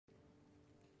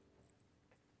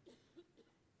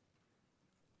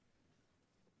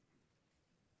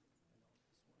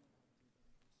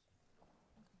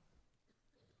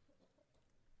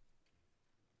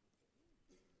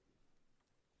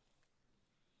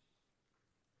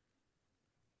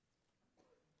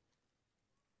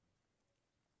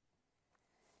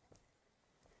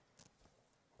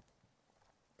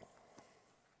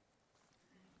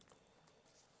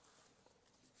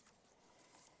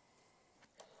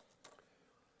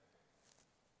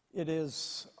It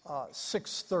is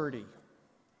 6:30.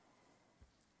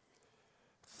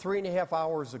 3.5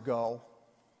 hours ago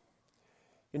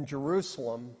in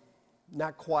Jerusalem,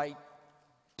 not quite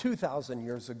 2,000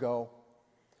 years ago,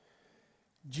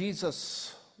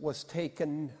 Jesus was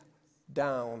taken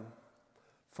down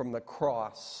from the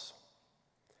cross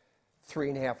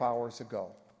 3.5 hours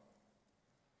ago.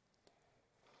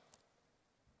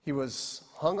 He was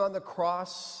hung on the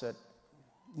cross at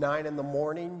 9 in the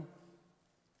morning.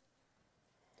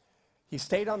 He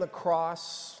stayed on the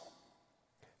cross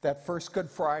that first Good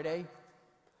Friday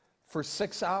for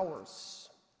 6 hours,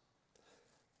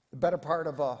 the better part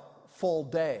of a full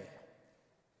day.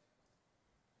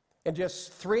 And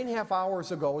just 3.5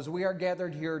 hours ago, as we are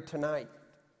gathered here tonight,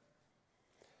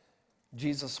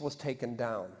 Jesus was taken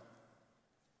down.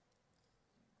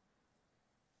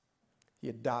 He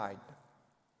had died.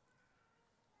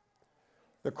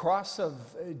 The cross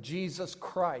of Jesus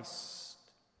Christ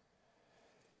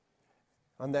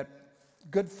on that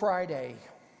Good Friday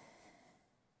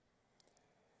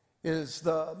is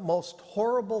the most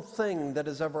horrible thing that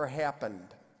has ever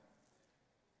happened,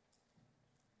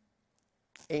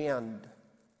 and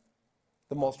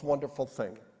the most wonderful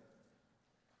thing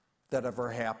that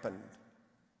ever happened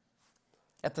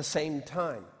at the same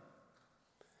time.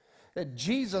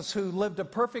 Jesus, who lived a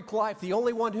perfect life, the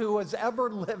only one who has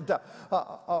ever lived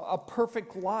a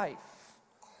perfect life,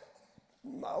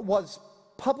 was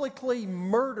publicly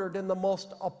murdered in the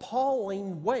most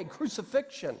appalling way,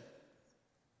 crucifixion.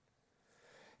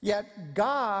 Yet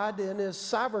God, in his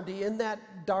sovereignty, in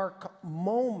that dark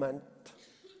moment,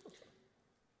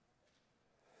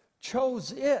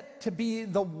 chose it to be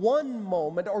the one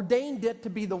moment, ordained it to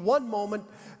be the one moment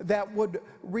that would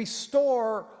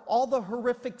restore all the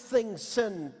horrific things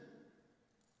sin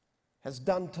has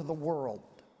done to the world.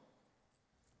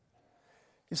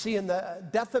 You see, in the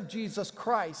death of Jesus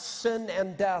Christ, sin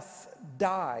and death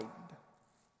died.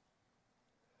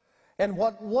 And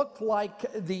what looked like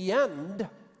the end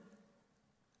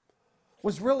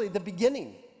was really the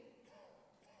beginning.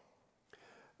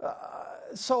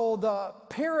 So the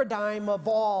paradigm of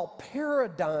all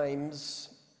paradigms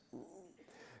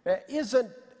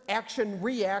isn't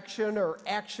action-reaction or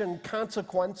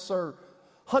action-consequence or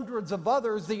hundreds of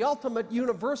others. The ultimate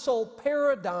universal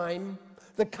paradigm,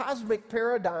 the cosmic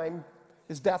paradigm,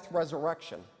 is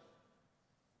death-resurrection.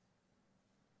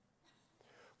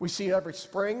 We see it every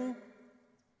spring.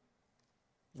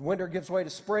 Winter gives way to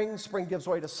spring, spring gives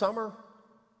way to summer.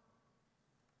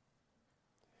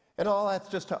 And all that's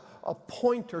just a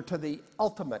pointer to the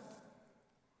ultimate.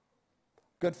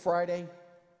 Good Friday,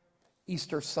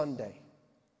 Easter Sunday.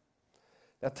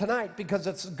 Now tonight, because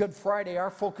it's Good Friday, our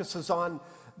focus is on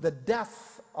the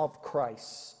death of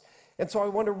Christ. And so I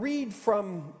want to read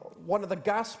from one of the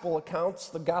gospel accounts,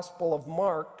 the Gospel of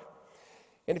Mark.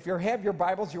 And if you have your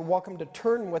Bibles, you're welcome to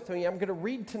turn with me. I'm going to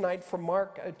read tonight from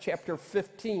Mark chapter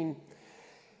 15.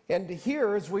 And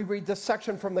here, as we read this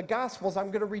section from the Gospels,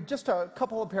 I'm going to read just a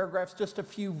couple of paragraphs, just a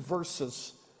few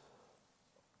verses.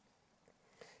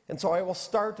 And so I will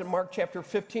start in Mark chapter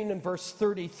 15 and verse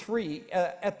 33.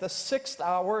 At the 6th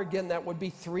hour, again, that would be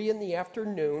 3 in the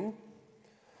afternoon,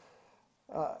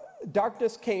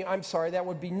 darkness came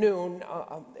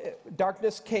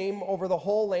over the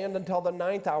whole land until the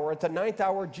 9th hour. At the 9th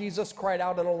hour, Jesus cried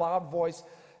out in a loud voice,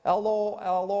 Eloi,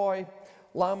 Eloi,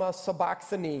 lama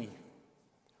sabachthani,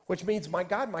 which means, my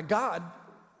God,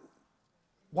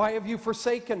 why have you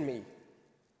forsaken me?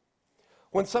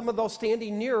 When some of those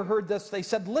standing near heard this, they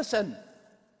said, listen,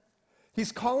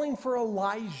 he's calling for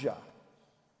Elijah.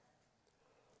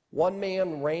 One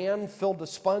man ran, filled a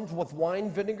sponge with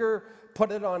wine vinegar,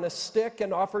 put it on a stick,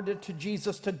 and offered it to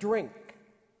Jesus to drink.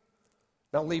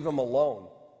 Now leave him alone.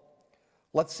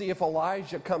 Let's see if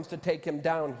Elijah comes to take him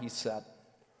down, he said.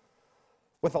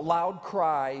 With a loud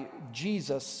cry,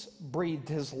 Jesus breathed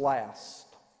his last.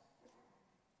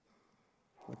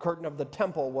 The curtain of the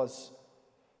temple was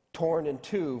torn in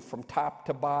two from top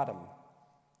to bottom.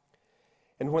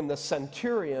 And when the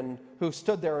centurion who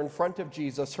stood there in front of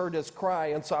Jesus heard his cry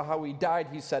and saw how he died,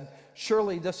 he said,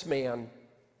 surely this man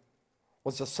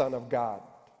was the Son of God.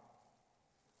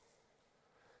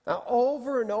 Now,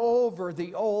 over and over,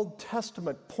 the Old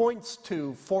Testament points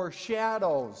to,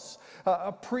 foreshadows,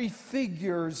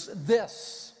 prefigures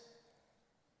this: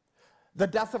 the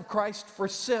death of Christ for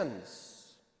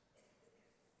sins.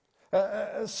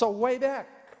 So way back,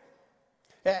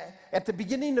 at the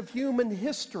beginning of human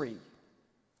history,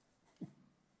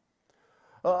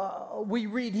 we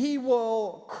read, he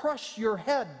will crush your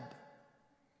head,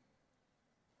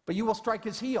 but you will strike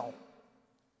his heel.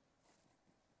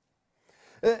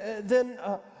 Then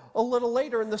a little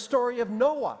later in the story of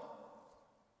Noah,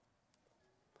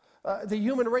 The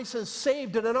human race is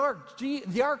saved in an ark.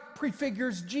 The ark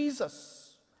prefigures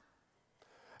Jesus.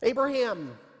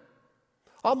 Abraham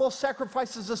almost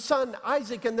sacrifices his son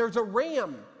Isaac, and there's a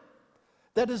ram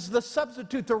that is the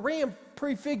substitute. The ram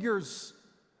prefigures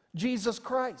Jesus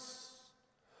Christ.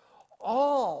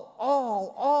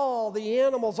 All the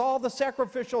animals, all the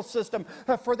sacrificial system,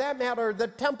 for that matter, the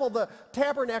temple, the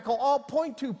tabernacle, all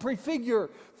point to,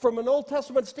 prefigure, from an Old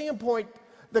Testament standpoint,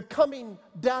 the coming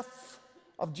death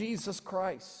of Jesus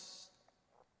Christ.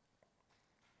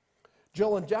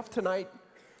 Jill and Jeff tonight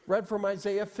read from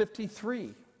Isaiah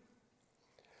 53.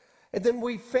 And then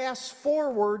we fast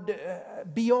forward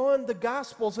beyond the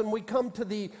Gospels and we come to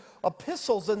the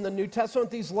epistles in the New Testament,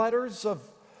 these letters of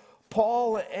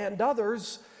Paul and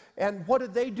others. And what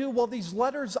did they do? Well, these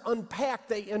letters unpack,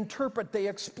 they interpret, they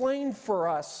explain for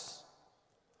us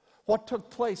what took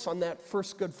place on that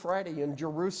first Good Friday in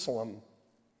Jerusalem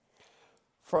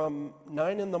from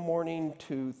 9 in the morning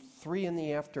to 3 in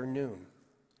the afternoon.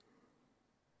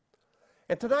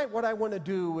 And tonight what I want to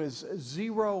do is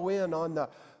zero in on the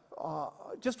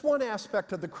just one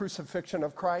aspect of the crucifixion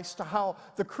of Christ, how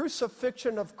the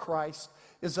crucifixion of Christ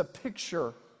is a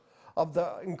picture of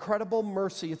the incredible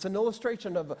mercy. It's an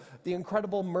illustration of the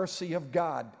incredible mercy of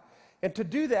God. And to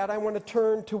do that, I want to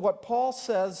turn to what Paul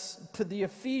says to the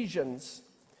Ephesians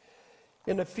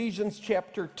in Ephesians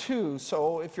chapter 2.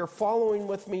 So if you're following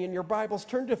with me in your Bibles,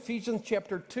 turn to Ephesians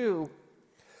chapter 2.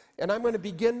 And I'm going to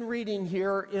begin reading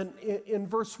here in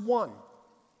verse 1.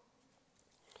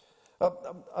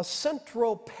 A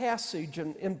central passage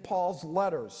in Paul's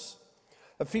letters.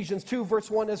 Ephesians 2 verse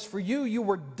 1 is, "For you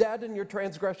were dead in your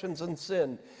transgressions and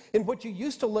sin, in which you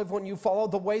used to live when you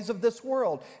followed the ways of this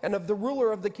world, and of the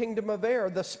ruler of the kingdom of air,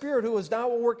 the spirit who is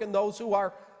now at work in those who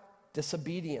are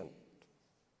disobedient.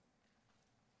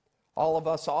 All of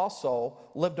us also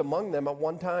lived among them at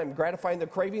one time, gratifying the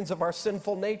cravings of our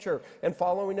sinful nature and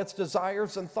following its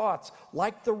desires and thoughts.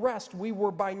 Like the rest, we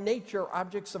were by nature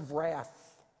objects of wrath.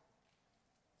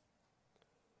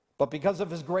 But because of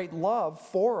his great love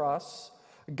for us,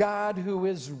 God, who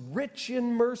is rich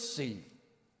in mercy,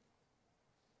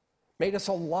 made us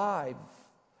alive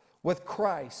with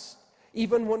Christ,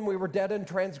 even when we were dead in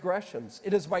transgressions.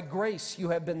 It is by grace you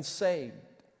have been saved.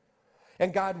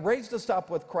 And God raised us up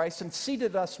with Christ and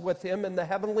seated us with him in the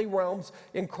heavenly realms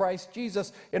in Christ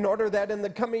Jesus, in order that in the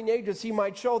coming ages he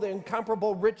might show the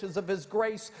incomparable riches of his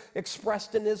grace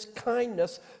expressed in his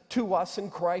kindness to us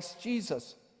in Christ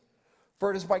Jesus. For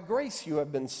it is by grace you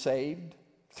have been saved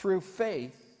through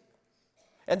faith,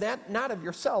 and that not of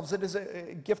yourselves, it is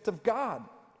a gift of God,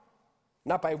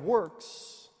 not by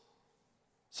works,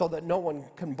 so that no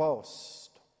one can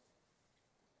boast."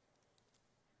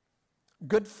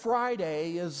 Good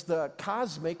Friday is the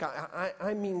cosmic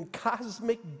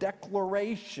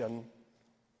declaration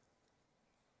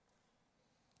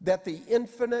that the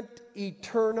infinite,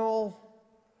 eternal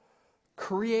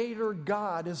Creator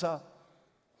God is a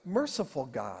merciful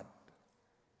God.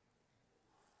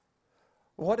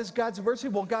 What is God's mercy?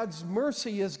 Well, God's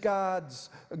mercy is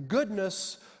God's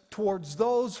goodness towards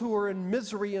those who are in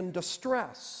misery and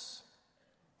distress.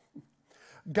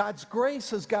 God's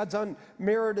grace is God's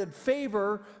unmerited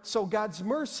favor, so God's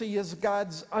mercy is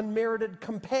God's unmerited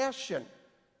compassion.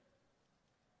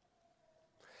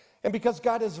 And because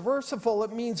God is merciful,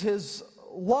 it means his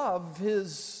love,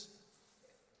 his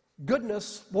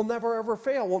goodness will never ever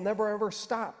fail, will never ever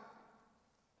stop.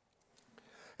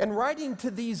 And writing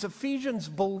to these Ephesians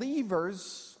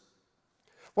believers,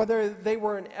 whether they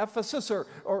were in Ephesus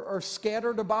or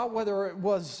scattered about, whether it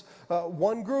was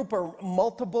one group or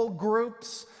multiple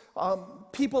groups,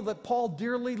 people that Paul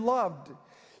dearly loved,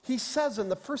 he says in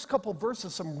the first couple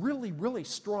verses some really, really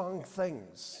strong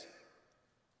things.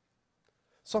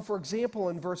 So for example,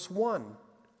 in verse 1,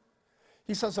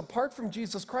 he says, "Apart from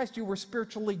Jesus Christ, you were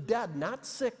spiritually dead," not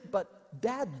sick, but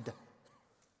dead.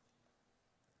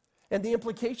 And the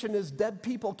implication is dead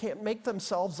people can't make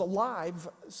themselves alive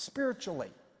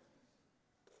spiritually.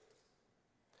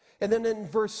 And then in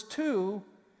verse 2,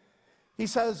 he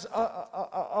says,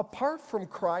 apart from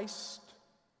Christ,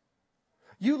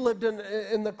 you lived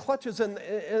in the clutches and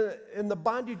in the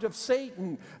bondage of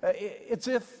Satan. It's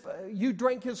if you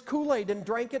drank his Kool-Aid and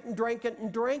drank it and drank it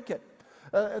and drank it.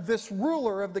 This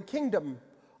ruler of the kingdom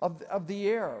of the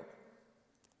air.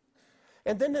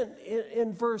 And then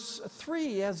in verse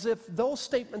 3, as if those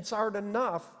statements aren't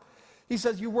enough, he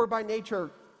says, "You were by nature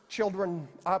children,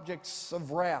 objects of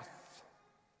wrath."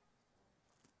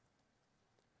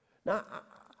 Now,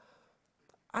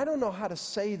 I don't know how to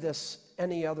say this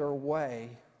any other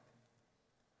way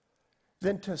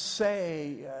than to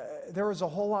say there is a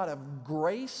whole lot of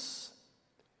grace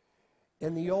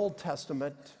in the Old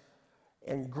Testament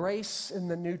and grace in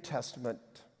the New Testament.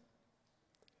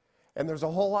 And there's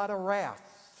a whole lot of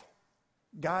wrath,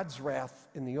 God's wrath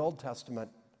in the Old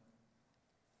Testament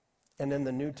and in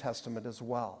the New Testament as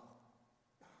well.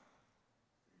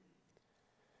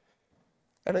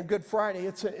 And on Good Friday,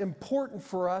 it's important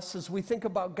for us as we think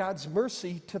about God's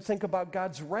mercy to think about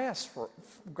God's wrath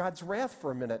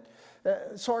for a minute.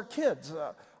 So our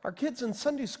kids in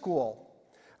Sunday school,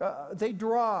 they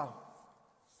draw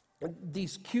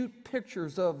these cute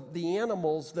pictures of the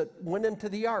animals that went into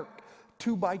the ark,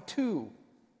 2 by 2.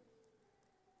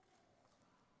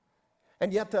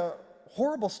 And yet the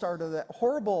horrible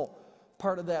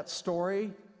part of that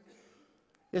story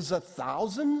is the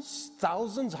thousands,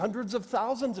 hundreds of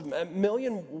thousands, a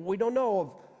million, we don't know,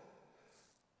 of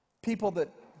people that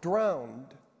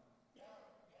drowned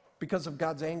because of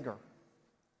God's anger.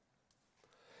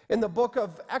 In the book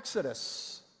of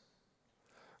Exodus,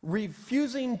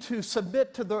 refusing to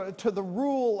submit to the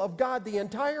rule of God, the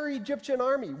entire Egyptian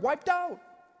army wiped out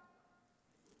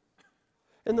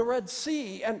in the Red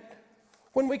Sea. And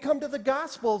when we come to the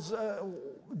Gospels,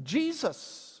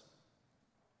 Jesus,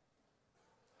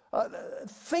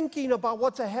 thinking about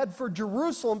what's ahead for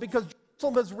Jerusalem because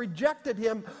Jerusalem has rejected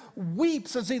him,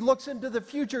 weeps as he looks into the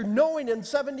future, knowing in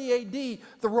 70 AD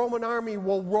the Roman army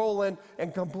will roll in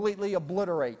and completely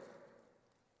obliterate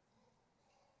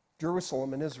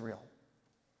Jerusalem and Israel.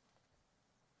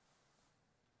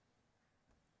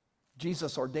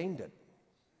 Jesus ordained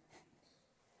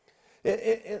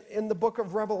it. In the book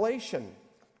of Revelation,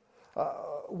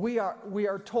 we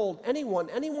are told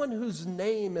anyone whose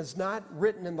name is not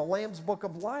written in the Lamb's book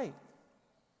of life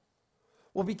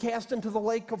will be cast into the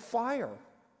lake of fire.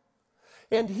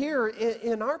 And here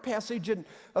in our passage in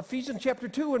Ephesians chapter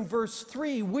 2 and verse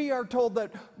 3, we are told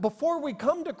that before we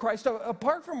come to Christ,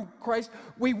 apart from Christ,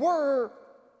 we were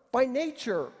by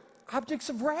nature objects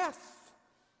of wrath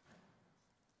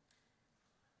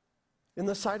in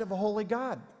the sight of a holy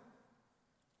God.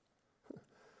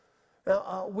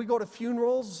 Now, we go to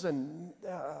funerals and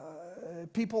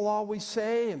people always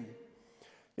say, and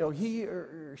he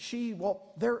or she,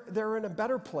 well, they're in a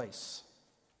better place.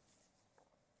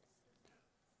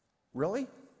 Really?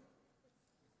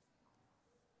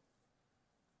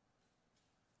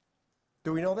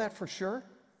 Do we know that for sure?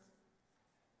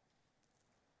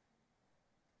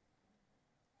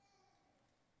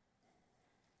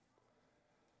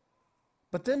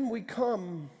 But then we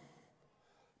come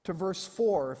to verse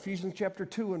 4, Ephesians chapter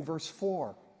 2 and verse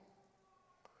 4.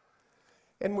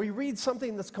 And we read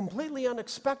something that's completely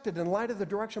unexpected in light of the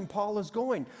direction Paul is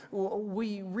going.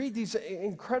 We read these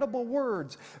incredible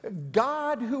words.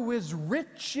 God who is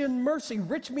rich in mercy.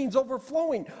 Rich means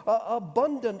overflowing,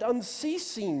 abundant,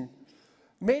 unceasing.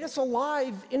 Made us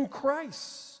alive in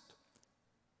Christ.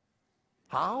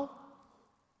 How?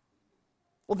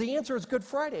 Well, the answer is Good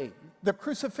Friday, the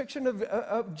crucifixion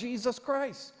of Jesus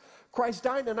Christ. Christ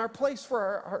died in our place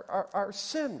for our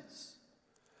sins.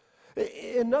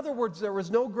 In other words, there was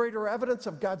no greater evidence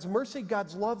of God's mercy,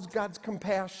 God's love, God's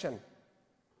compassion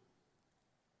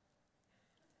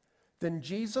than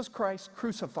Jesus Christ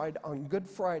crucified on Good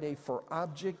Friday for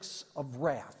objects of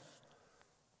wrath.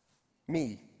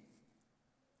 Me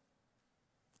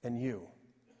and you.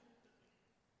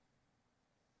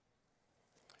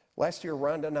 Last year,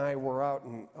 Rhonda and I were out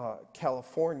in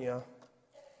California.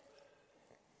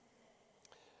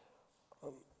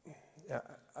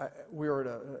 We were at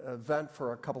an event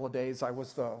for a couple of days. I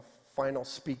was the final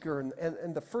speaker,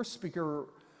 and the first speaker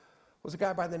was a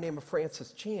guy by the name of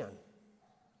Francis Chan.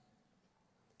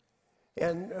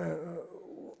 And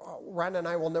Rhonda and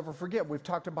I will never forget, we've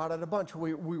talked about it a bunch.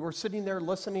 We were sitting there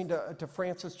listening to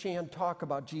Francis Chan talk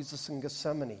about Jesus in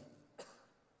Gethsemane.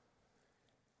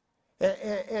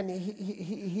 And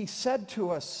he said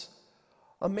to us,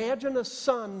 imagine a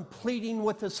son pleading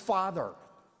with his father.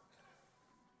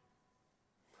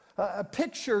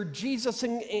 Picture Jesus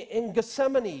in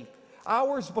Gethsemane,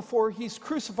 hours before he's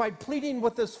crucified, pleading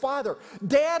with his father,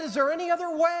 Dad, is there any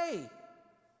other way?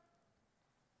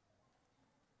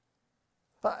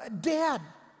 Dad,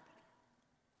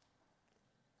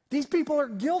 these people are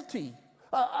guilty,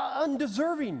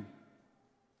 undeserving.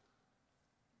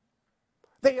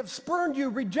 They have spurned you,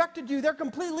 rejected you. They're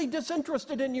completely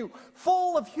disinterested in you,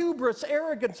 full of hubris,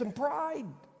 arrogance, and pride.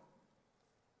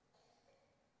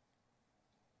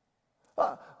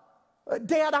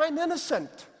 Dad, I'm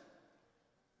innocent.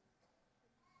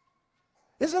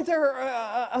 Isn't there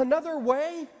another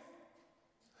way?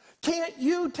 Can't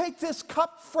you take this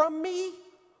cup from me?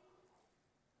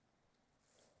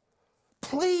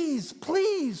 Please,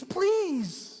 please,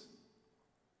 please.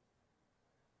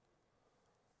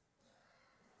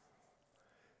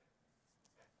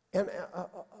 And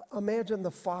imagine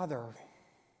the Father,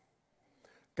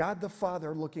 God the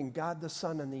Father, looking God the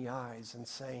Son in the eyes and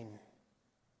saying,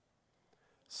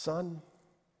 "Son,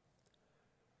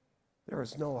 there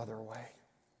is no other way.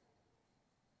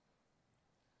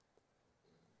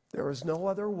 There is no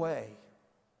other way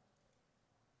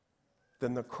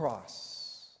than the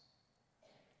cross,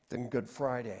 than Good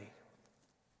Friday."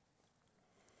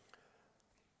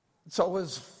 So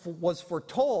as was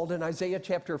foretold in Isaiah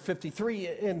chapter 53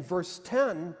 in verse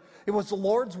 10, it was the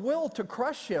Lord's will to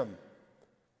crush him.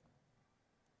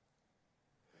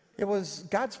 It was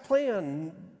God's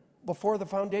plan before the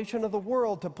foundation of the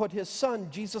world to put his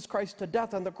Son, Jesus Christ, to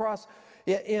death on the cross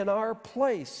in our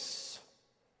place.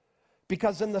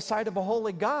 Because in the sight of a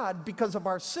holy God, because of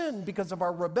our sin, because of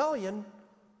our rebellion,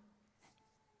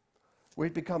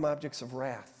 we'd become objects of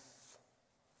wrath.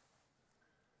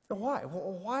 And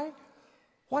why?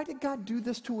 Why did God do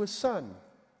this to his Son?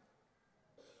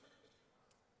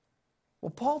 Well,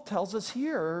 Paul tells us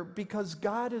here, because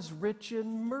God is rich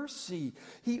in mercy.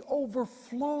 He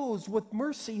overflows with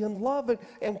mercy and love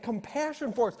and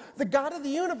compassion for us. The God of the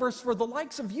universe, for the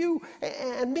likes of you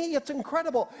and me, it's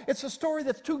incredible. It's a story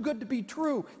that's too good to be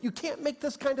true. You can't make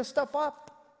this kind of stuff up.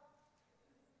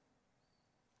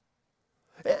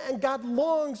 And God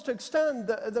longs to extend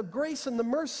the grace and the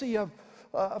mercy of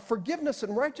forgiveness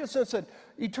and righteousness and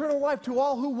eternal life to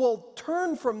all who will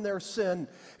turn from their sin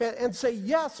and say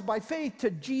yes by faith to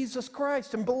Jesus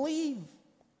Christ and believe.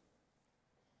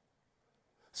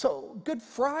 So Good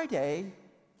Friday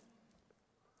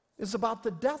is about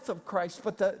the death of Christ,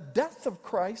 but the death of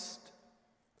Christ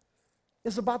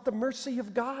is about the mercy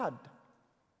of God.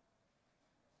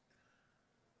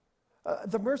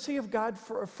 The mercy of God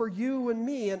for you and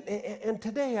me. And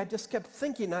today I just kept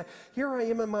thinking, here I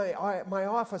am in my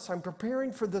office. I'm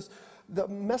preparing for the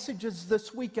messages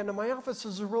this weekend, and my office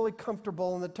is really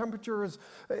comfortable, and the temperature is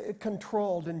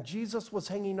controlled, and Jesus was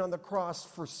hanging on the cross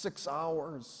for 6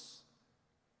 hours.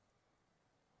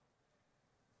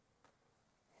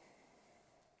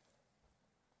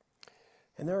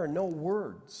 And there are no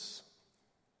words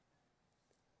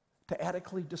to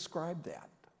adequately describe that.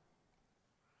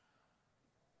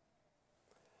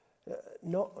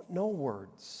 No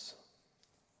words.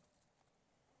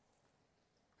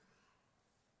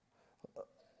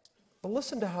 But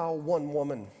listen to how one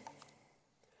woman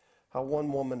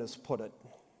has put it.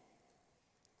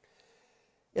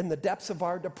 In the depths of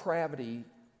our depravity,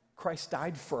 Christ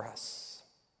died for us.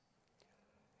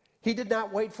 He did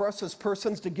not wait for us as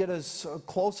persons to get as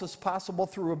close as possible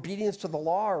through obedience to the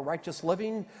law or righteous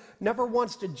living. Never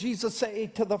once did Jesus say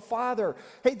to the Father,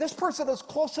 "Hey, this person is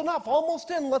close enough, almost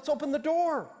in, let's open the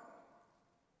door."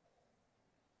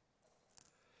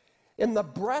 In the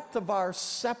breadth of our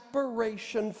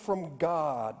separation from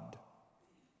God,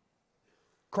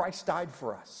 Christ died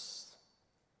for us.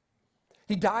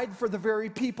 He died for the very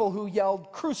people who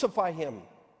yelled, "Crucify him."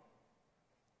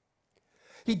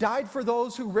 He died for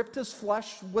those who ripped his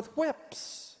flesh with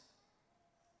whips.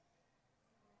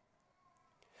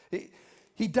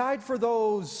 He died for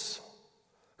those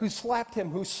who slapped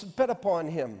him, who spit upon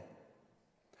him,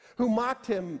 who mocked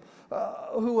him,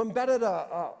 who embedded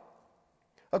a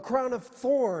crown of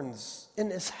thorns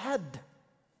in his head.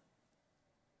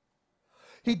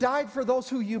 He died for those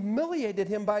who humiliated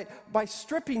him by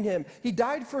stripping him. He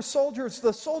died for soldiers.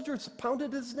 The soldiers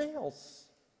pounded his nails.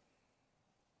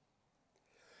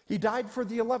 He died for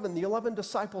the 11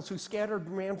 disciples who scattered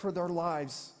and ran for their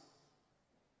lives.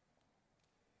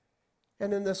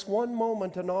 And in this one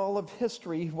moment in all of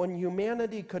history, when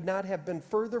humanity could not have been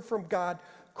further from God,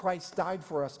 Christ died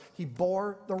for us. He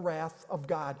bore the wrath of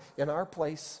God in our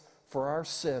place for our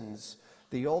sins.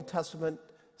 The Old Testament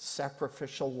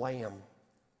sacrificial lamb,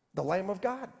 the Lamb of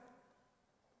God.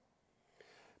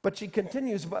 But she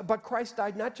continues, but Christ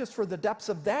died not just for the depths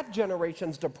of that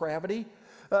generation's depravity,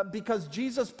 because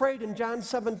Jesus prayed in John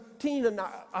 17 and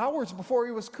hours before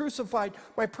he was crucified,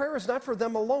 "My prayer is not for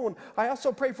them alone. I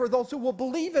also pray for those who will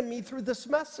believe in me through this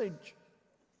message."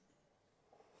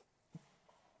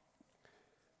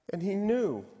 And he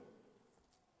knew.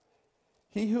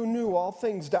 He who knew all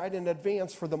things died in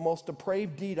advance for the most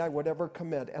depraved deed I would ever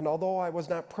commit. And although I was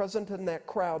not present in that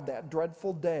crowd that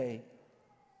dreadful day,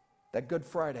 that Good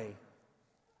Friday,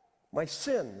 my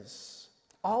sins,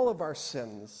 all of our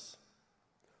sins,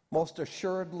 most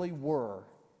assuredly were.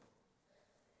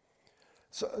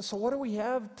 So what do we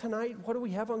have tonight? What do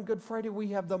we have on Good Friday?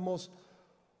 We have the most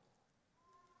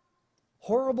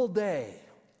horrible day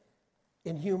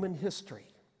in human history.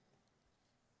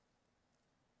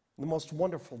 The most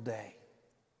wonderful day.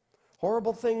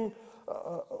 Horrible thing,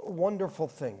 wonderful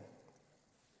thing.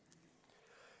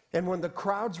 And when the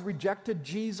crowds rejected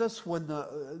Jesus, when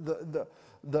the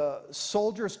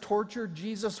soldiers tortured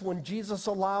Jesus, when Jesus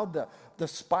allowed the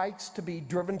spikes to be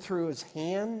driven through his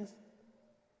hands,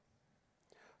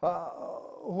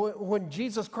 when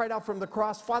Jesus cried out from the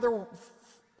cross, "Father,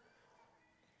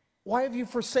 why have you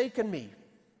forsaken me?"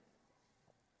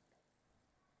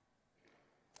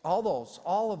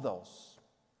 All of those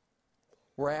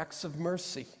were acts of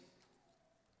mercy.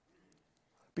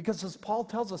 Because as Paul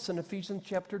tells us in Ephesians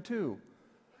chapter 2,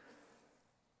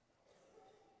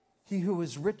 he who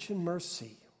is rich in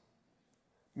mercy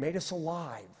made us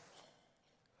alive,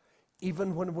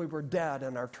 even when we were dead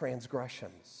in our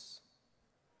transgressions.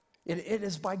 It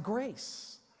is by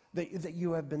grace that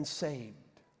you have been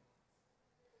saved.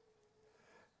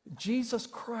 Jesus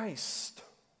Christ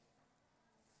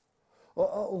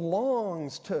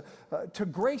longs to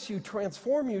grace you,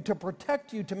 transform you, to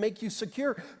protect you, to make you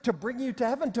secure, to bring you to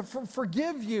heaven, to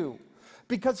forgive you.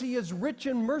 Because he is rich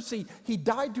in mercy, he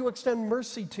died to extend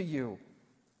mercy to you.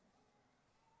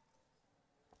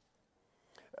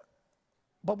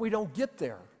 But we don't get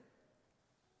there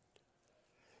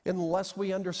unless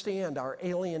we understand our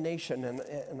alienation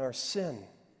and our sin.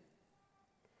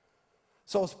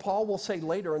 So as Paul will say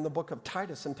later in the book of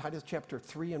Titus, in Titus chapter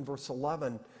 3 and verse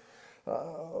 11,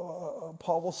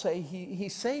 Paul will say he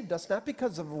saved us not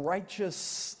because of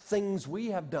righteous things we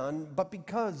have done, but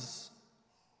because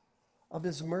of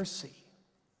his mercy.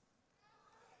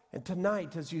 And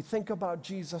tonight, as you think about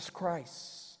Jesus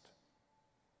Christ,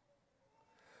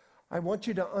 I want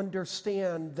you to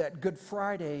understand that Good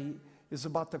Friday is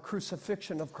about the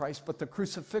crucifixion of Christ, but the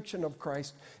crucifixion of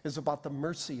Christ is about the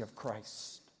mercy of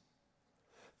Christ.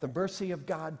 The mercy of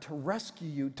God to rescue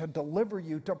you, to deliver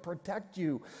you, to protect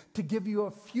you, to give you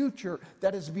a future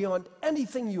that is beyond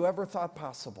anything you ever thought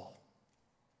possible.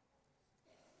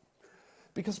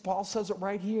 Because Paul says it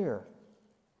right here.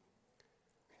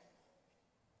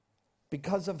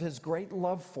 Because of his great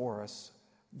love for us,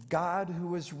 God,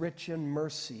 who is rich in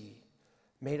mercy,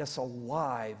 made us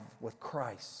alive with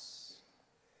Christ,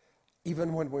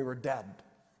 even when we were dead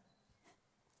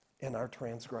in our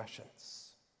transgressions.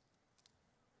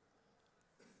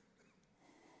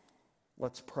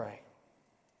 Let's pray.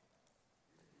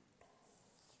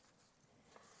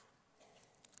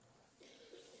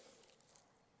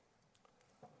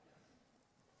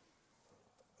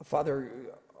 Father,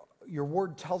 your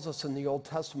word tells us in the Old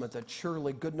Testament that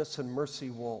surely goodness and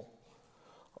mercy will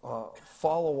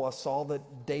follow us all the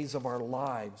days of our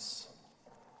lives.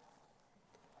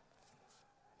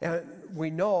 And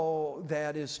we know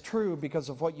that is true because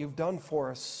of what you've done for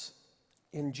us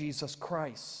in Jesus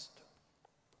Christ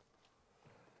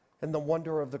and the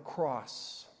wonder of the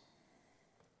cross.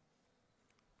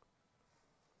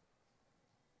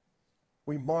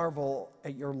 We marvel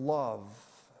at your love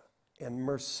and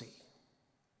mercy.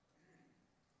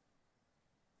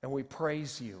 And we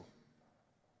praise you.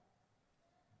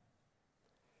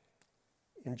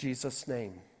 In Jesus'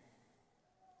 name,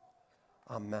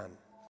 amen.